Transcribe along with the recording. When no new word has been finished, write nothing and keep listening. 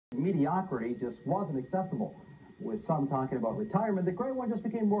mediocrity just wasn't acceptable. With some talking about retirement, the Great One just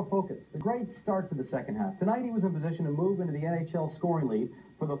became more focused. A great start to the second half. Tonight, he was in position to move into the NHL scoring lead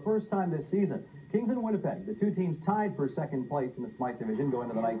for the first time this season. Kings and Winnipeg, the two teams tied for second place in the Smythe division going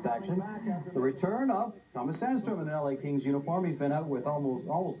to the night's action. The return of Thomas Sandstrom in an LA Kings uniform. He's been out with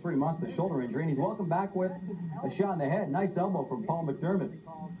almost 3 months with a shoulder injury, and he's welcomed back with a shot in the head. Nice elbow from Paul McDermott.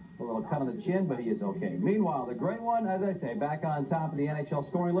 A little cut on the chin, but he is okay. Meanwhile, the Great One, as I say, back on top of the NHL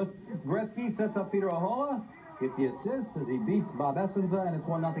scoring list. Gretzky sets up Peter Ahola. Gets the assist as he beats Bob Essenza, and it's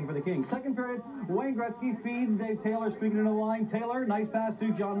 1-0 for the Kings. Second period, Wayne Gretzky feeds Dave Taylor, streaking into the line. Taylor, nice pass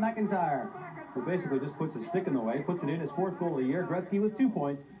to John McIntyre, who basically just puts his stick in the way, puts it in, his fourth goal of the year. Gretzky with 2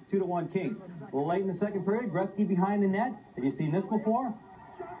 points, 2-1 Kings. Late in the second period, Gretzky behind the net. Have you seen this before?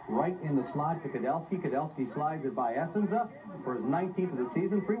 Right in the slot to Kudelski. Kudelski slides it by Essenza for his 19th of the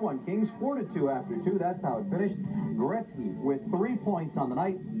season. 3-1 Kings, 4-2 after 2. That's how it finished. Gretzky with 3 points on the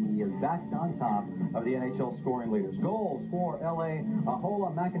night. He is back on top of the NHL scoring leaders. Goals for LA,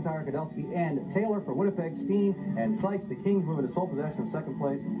 Ahola, McIntyre, Kudelski, and Taylor. For Winnipeg, Steen and Sykes. The Kings moving to sole possession of second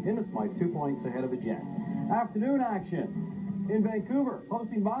place in the Smythe, 2 points ahead of the Jets. Afternoon action in Vancouver,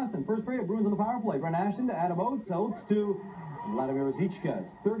 hosting Boston. First period, Bruins on the power play. Brent Ashton to Adam Oates. Oates to Vladimir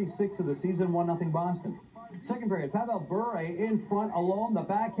Ruzicka's 36th of the season, 1-0 Boston. Second period, Pavel Bure in front alone. The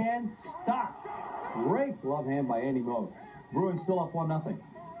backhand, stop. Great glove hand by Andy Moe. Bruins still up 1-0.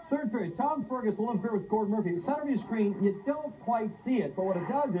 Third period, Tom Fergus will interfere with Gordon Murphy. Center of your screen, you don't quite see it, but what it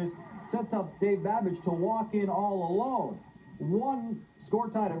does is sets up Dave Babbage to walk in all alone. Score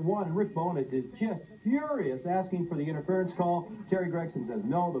tied at 1, and Rick Bowness is just furious, asking for the interference call. Terry Gregson says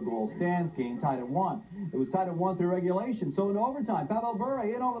no, the goal stands. Game tied at 1. It was tied at 1 through regulation, so in overtime, Pavel Bure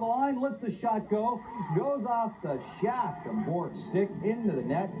in over the line, lets the shot go, goes off the shaft of Bork's stick into the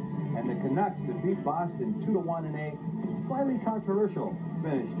net, and the Canucks defeat Boston 2-1 in a slightly controversial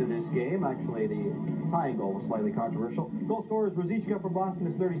finish to this game. Actually, the tying goal was slightly controversial. Goal scorers, Ruzicka for Boston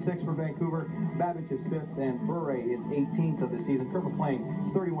is 36, for Vancouver, Babbage is 5th, and Bure is 18th of the season. Kerr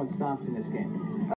McLean, 31 stops in this game.